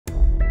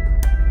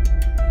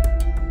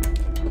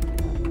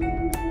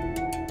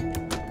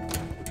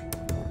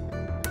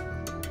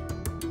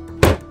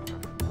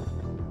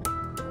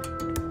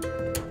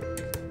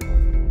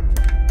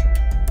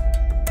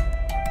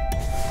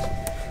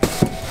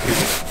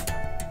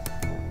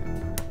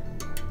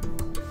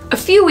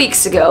few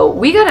weeks ago,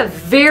 we got a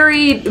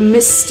very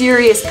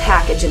mysterious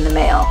package in the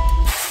mail.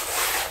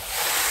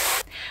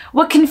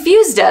 What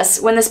confused us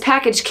when this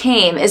package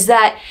came is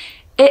that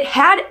it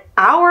had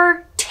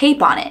our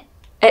tape on it.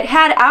 It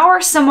had our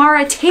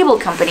Samara Table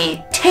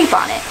Company tape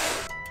on it.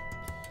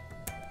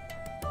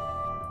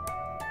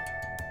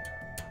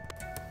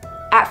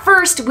 At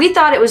first, we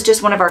thought it was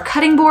just one of our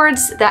cutting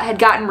boards that had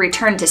gotten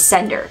returned to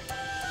sender.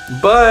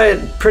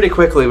 But pretty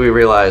quickly we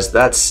realized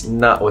that's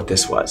not what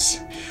this was.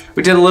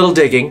 We did a little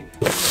digging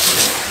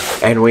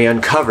and we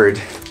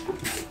uncovered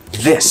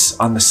this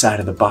on the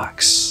side of the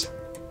box.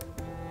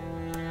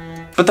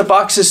 But the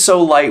box is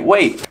so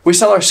lightweight. We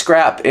sell our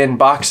scrap in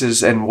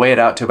boxes and weigh it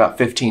out to about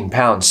 15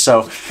 pounds.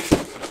 So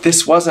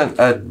this wasn't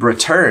a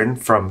return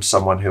from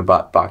someone who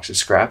bought box of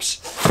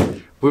scraps.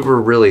 We were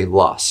really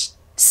lost.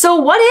 So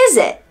what is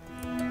it?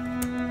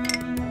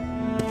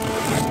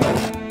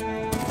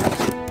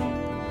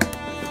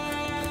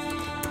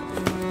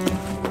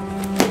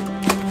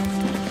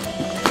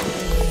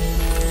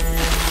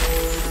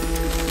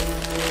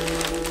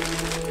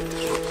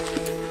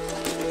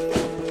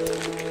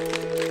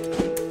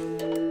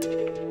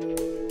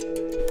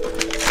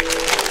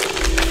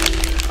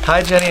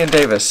 Hi, Jennie and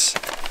Davis.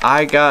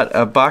 I got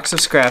a box of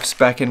scraps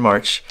back in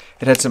March.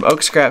 It had some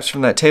oak scraps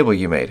from that table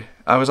you made.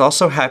 I was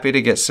also happy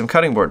to get some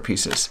cutting board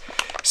pieces.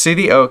 See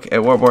the oak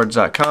at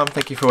warboards.com.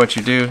 Thank you for what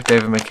you do,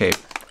 David McCabe.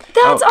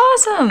 That's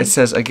awesome. It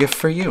says a gift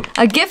for you.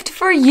 A gift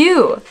for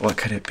you. What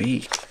could it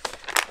be?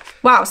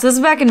 Wow, so this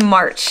is back in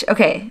March.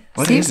 Okay.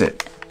 What is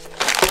it?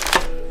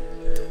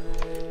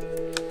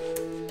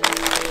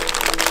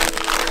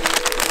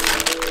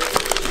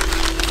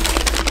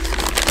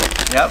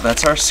 Yep,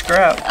 that's our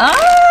scrap.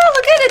 Oh,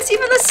 look at it. It's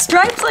even the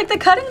stripes like the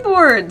cutting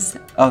boards.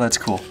 Oh, that's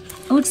cool.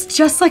 Oh, it's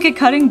just like a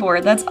cutting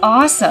board. That's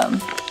awesome.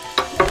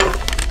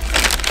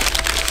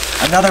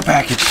 Another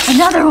package.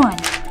 Another one.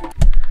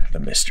 The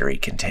mystery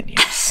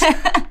continues.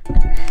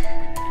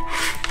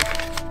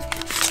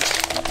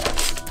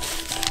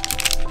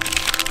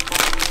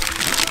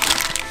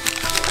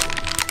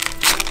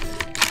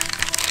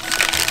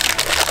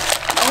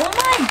 Oh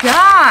my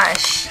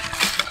gosh.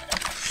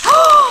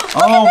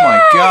 Oh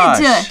my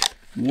gosh.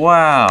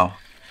 Wow.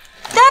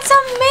 That's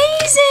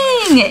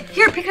amazing.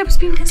 Here, pick it up so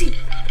people can see.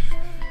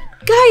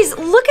 Guys,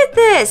 look at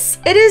this.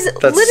 It is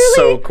literally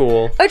so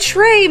cool. A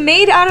tray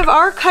made out of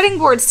our cutting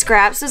board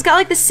scraps. So it's got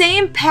like the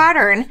same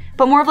pattern,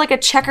 but more of like a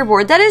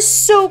checkerboard. That is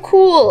so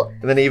cool.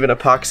 And then even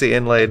epoxy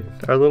inlaid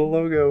our little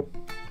logo.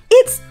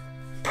 It's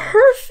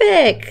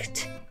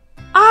perfect.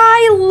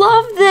 I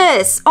love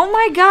this. Oh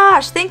my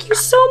gosh. Thank you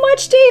so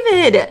much,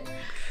 David.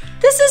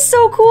 This is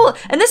so cool.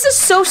 And this is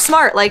so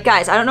smart. Like,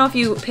 guys, I don't know if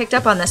you picked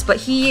up on this, but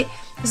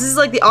this is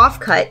like the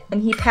offcut,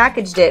 and he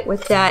packaged it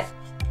with that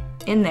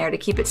in there to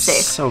keep it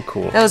safe. So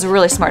cool. That was a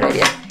really smart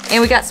idea.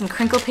 And we got some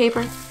crinkle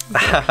paper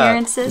for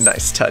appearances.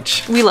 Nice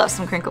touch. We love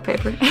some crinkle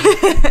paper.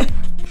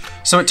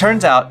 So it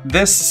turns out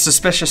this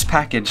suspicious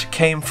package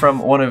came from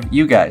one of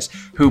you guys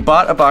who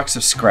bought a box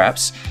of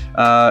scraps.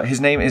 His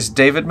name is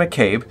David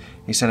McCabe.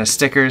 He sent us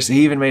stickers.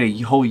 He even made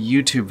a whole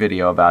YouTube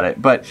video about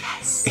it. But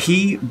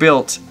he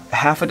built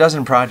half a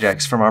dozen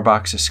projects from our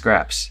box of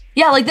scraps.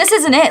 Yeah, like this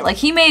isn't it. Like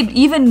he made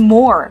even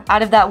more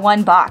out of that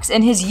one box.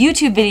 In his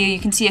YouTube video, you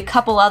can see a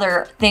couple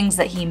other things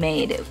that he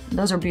made.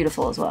 Those are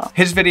beautiful as well.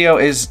 His video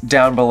is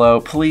down below.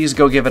 Please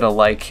go give it a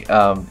like.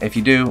 If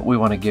you do, we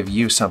want to give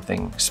you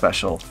something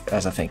special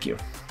as a thank you.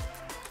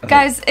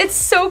 Guys, it's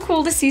so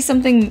cool to see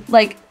something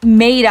like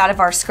made out of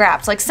our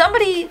scraps. Like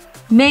somebody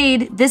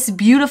made this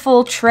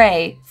beautiful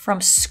tray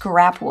from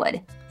scrap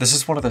wood. This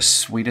is one of the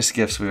sweetest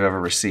gifts we've ever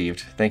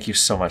received. Thank you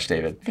so much,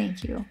 David.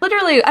 Thank you.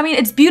 Literally, I mean,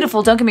 it's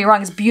beautiful, don't get me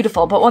wrong, it's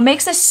beautiful, but what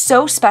makes this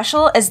so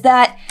special is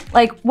that,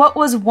 like, what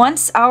was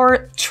once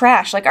our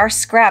trash, like our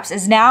scraps,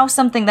 is now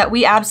something that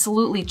we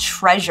absolutely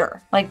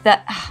treasure. Like,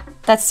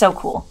 that's so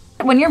cool.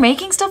 When you're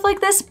making stuff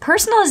like this,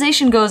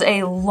 personalization goes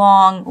a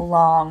long,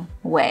 long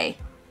way.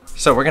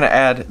 So we're gonna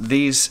add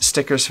these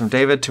stickers from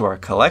David to our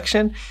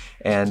collection,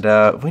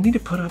 and we need to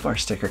put up our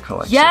sticker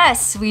collection.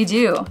 Yes, we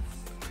do.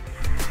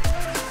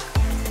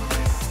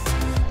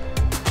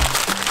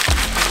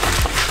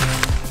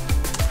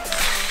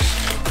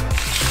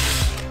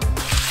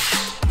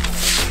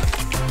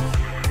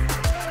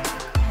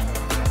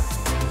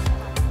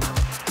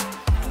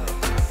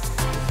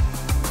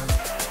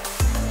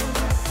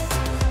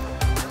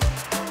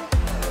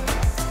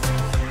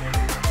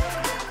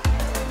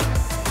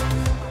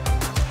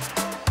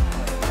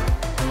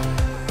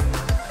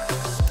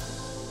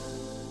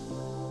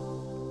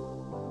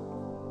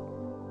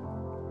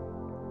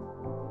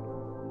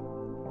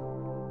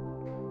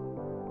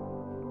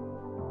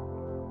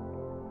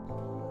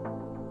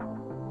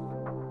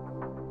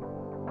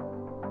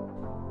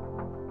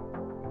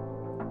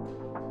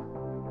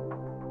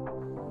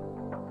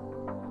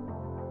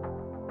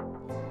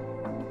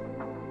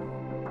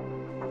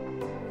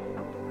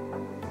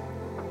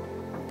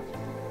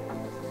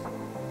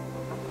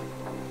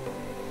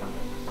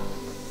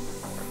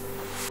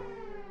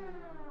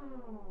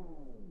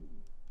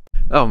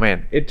 Oh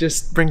man, it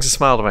just brings a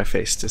smile to my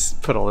face to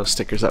put all those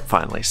stickers up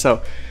finally.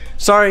 So,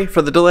 sorry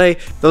for the delay.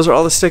 Those are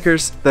all the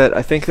stickers that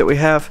I think that we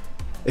have.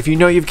 If you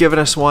know you've given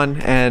us one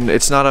and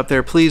it's not up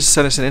there, please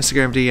send us an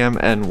Instagram DM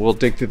and we'll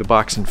dig through the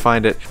box and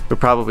find it. We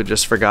probably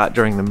just forgot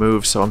during the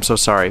move, so I'm so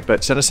sorry.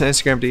 But send us an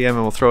Instagram DM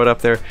and we'll throw it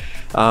up there.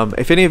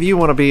 If any of you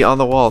want to be on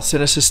the wall,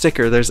 send us a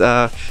sticker. There's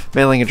a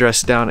mailing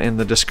address down in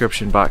the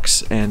description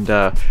box, and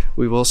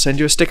we will send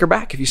you a sticker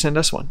back if you send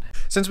us one.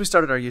 Since we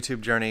started our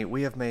YouTube journey,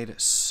 we have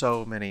made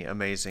so many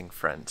amazing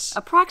friends.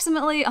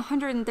 Approximately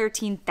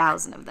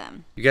 113,000 of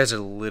them. You guys are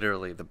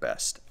literally the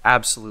best,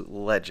 absolute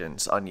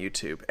legends on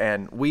YouTube,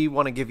 and we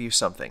want to give you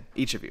something,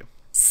 each of you.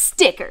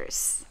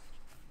 Stickers.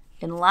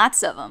 And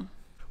lots of them.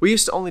 We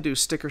used to only do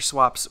sticker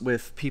swaps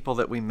with people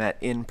that we met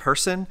in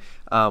person.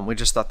 We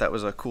just thought that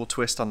was a cool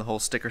twist on the whole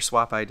sticker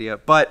swap idea,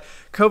 but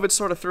COVID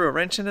sort of threw a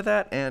wrench into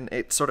that, and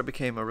it sort of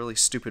became a really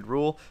stupid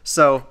rule.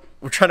 So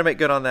we're trying to make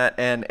good on that,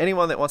 and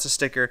anyone that wants a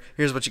sticker,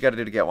 here's what you got to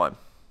do to get one.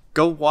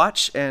 Go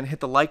watch and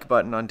hit the like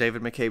button on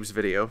David McCabe's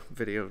video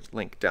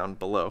link down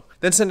below.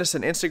 Then send us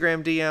an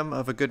Instagram DM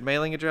of a good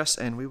mailing address,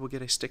 and we will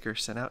get a sticker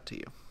sent out to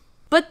you.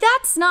 But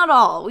that's not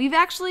all. We've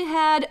actually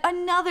had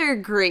another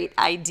great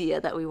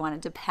idea that we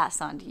wanted to pass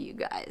on to you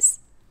guys.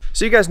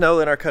 So you guys know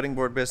in our cutting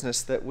board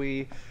business that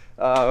we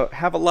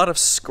have a lot of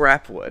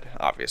scrap wood,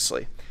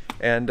 obviously.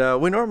 And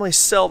we normally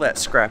sell that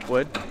scrap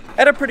wood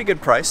at a pretty good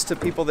price to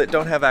people that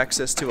don't have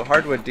access to a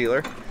hardwood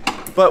dealer.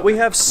 But we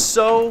have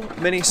so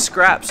many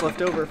scraps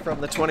left over from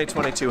the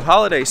 2022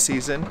 holiday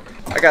season.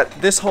 I got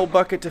this whole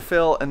bucket to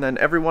fill, and then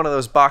every one of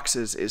those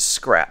boxes is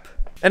scrap.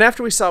 And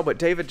after we saw what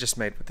David just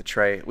made with the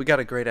tray, we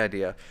got a great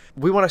idea.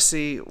 We want to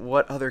see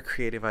what other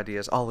creative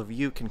ideas all of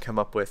you can come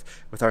up with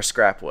our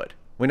scrap wood.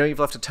 We know you've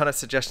left a ton of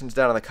suggestions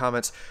down in the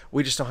comments.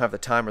 We just don't have the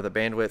time or the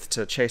bandwidth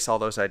to chase all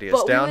those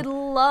ideas down. But we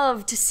would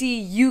love to see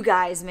you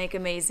guys make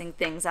amazing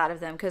things out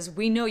of them, because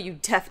we know you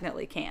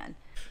definitely can.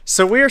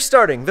 So we are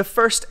starting the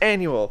first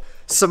annual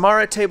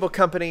Samara Table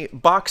Company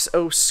Box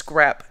O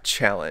Scrap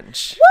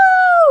Challenge.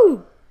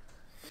 Woo!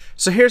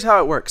 So here's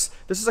how it works.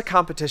 This is a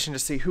competition to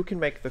see who can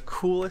make the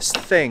coolest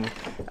thing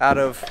out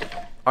of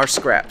our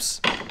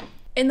scraps.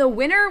 And the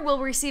winner will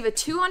receive a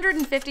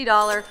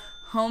 $250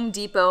 Home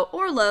Depot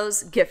or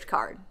Lowe's gift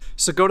card.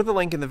 So go to the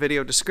link in the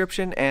video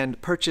description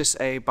and purchase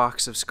a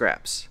box of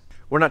scraps.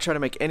 We're not trying to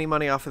make any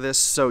money off of this,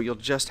 so you'll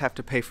just have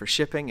to pay for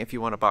shipping if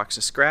you want a box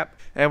of scrap.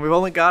 And we've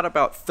only got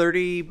about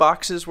 30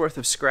 boxes worth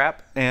of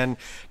scrap, and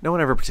no one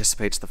ever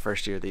participates the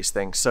first year of these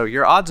things. So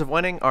your odds of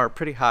winning are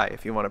pretty high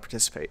if you want to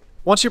participate.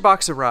 Once your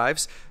box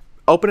arrives,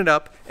 open it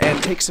up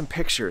and take some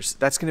pictures.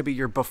 That's going to be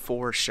your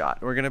before shot.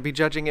 We're going to be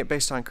judging it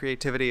based on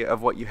creativity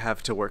of what you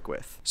have to work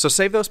with. So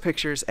save those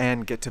pictures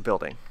and get to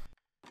building.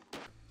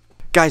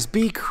 Guys,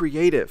 be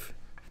creative.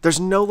 There's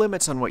no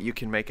limits on what you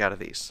can make out of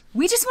these.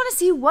 We just want to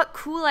see what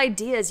cool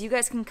ideas you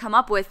guys can come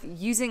up with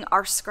using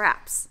our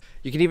scraps.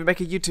 You can even make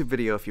a YouTube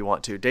video if you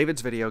want to.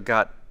 David's video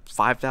got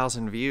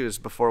 5,000 views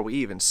before we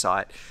even saw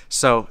it.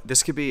 So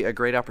this could be a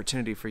great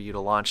opportunity for you to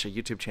launch a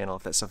YouTube channel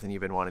if that's something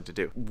you've been wanting to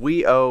do.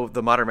 We owe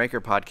the Modern Maker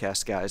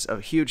podcast guys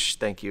a huge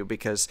thank you,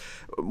 because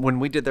when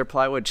we did their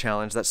plywood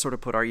challenge, that sort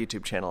of put our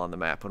YouTube channel on the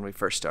map when we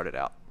first started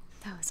out.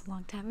 That was a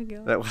long time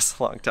ago. That was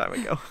a long time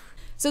ago.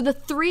 So the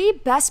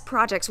 3 best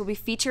projects will be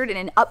featured in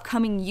an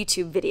upcoming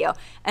YouTube video,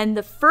 and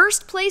the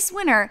first place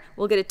winner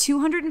will get a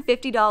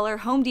 $250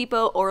 Home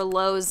Depot or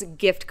Lowe's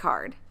gift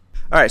card.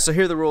 All right, so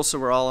here are the rules so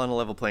we're all on a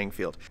level playing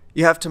field.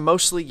 You have to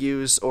mostly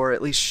use or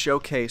at least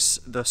showcase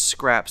the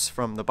scraps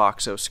from the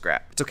Box-O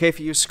scrap. It's okay if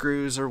you use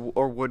screws or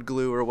wood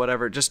glue or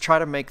whatever. Just try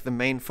to make the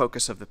main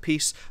focus of the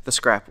piece the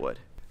scrap wood.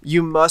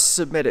 You must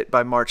submit it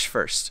by March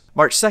 1st.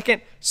 March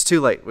 2nd, it's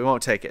too late. We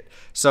won't take it.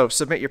 So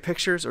submit your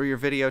pictures or your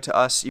video to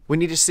us. We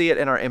need to see it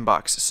in our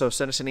inbox. So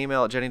send us an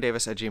email at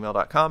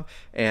jennydavis@gmail.com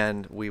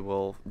and we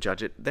will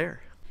judge it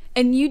there.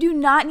 And you do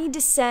not need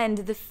to send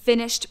the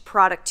finished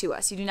product to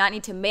us. You do not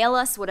need to mail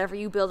us whatever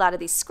you build out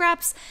of these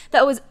scraps.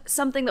 That was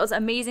something that was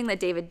amazing that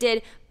David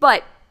did,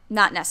 but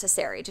not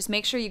necessary. Just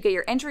make sure you get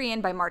your entry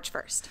in by March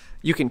 1st.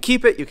 You can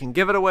keep it, you can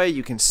give it away,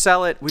 you can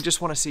sell it. We just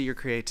want to see your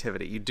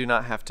creativity. You do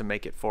not have to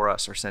make it for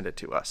us or send it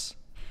to us.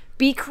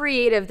 Be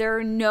creative. There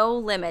are no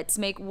limits.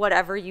 Make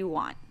whatever you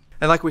want.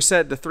 And like we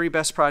said, the 3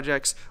 best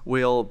projects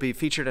will be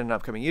featured in an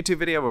upcoming YouTube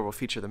video where we'll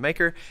feature the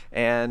maker,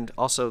 and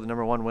also the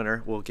 #1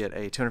 winner will get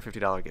a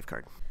 $250 gift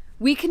card.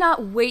 We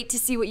cannot wait to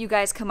see what you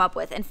guys come up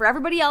with. And for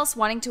everybody else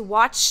wanting to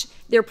watch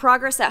their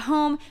progress at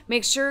home,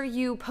 make sure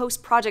you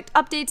post project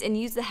updates and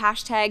use the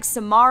hashtag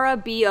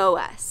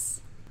SamaraBOS.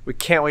 We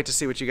can't wait to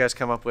see what you guys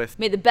come up with.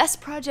 May the best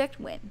project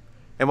win.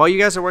 And while you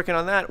guys are working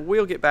on that,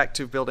 we'll get back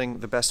to building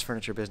the best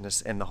furniture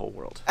business in the whole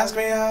world. Ask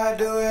me how I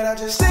do it, I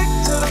just stick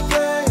to the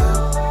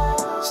plan.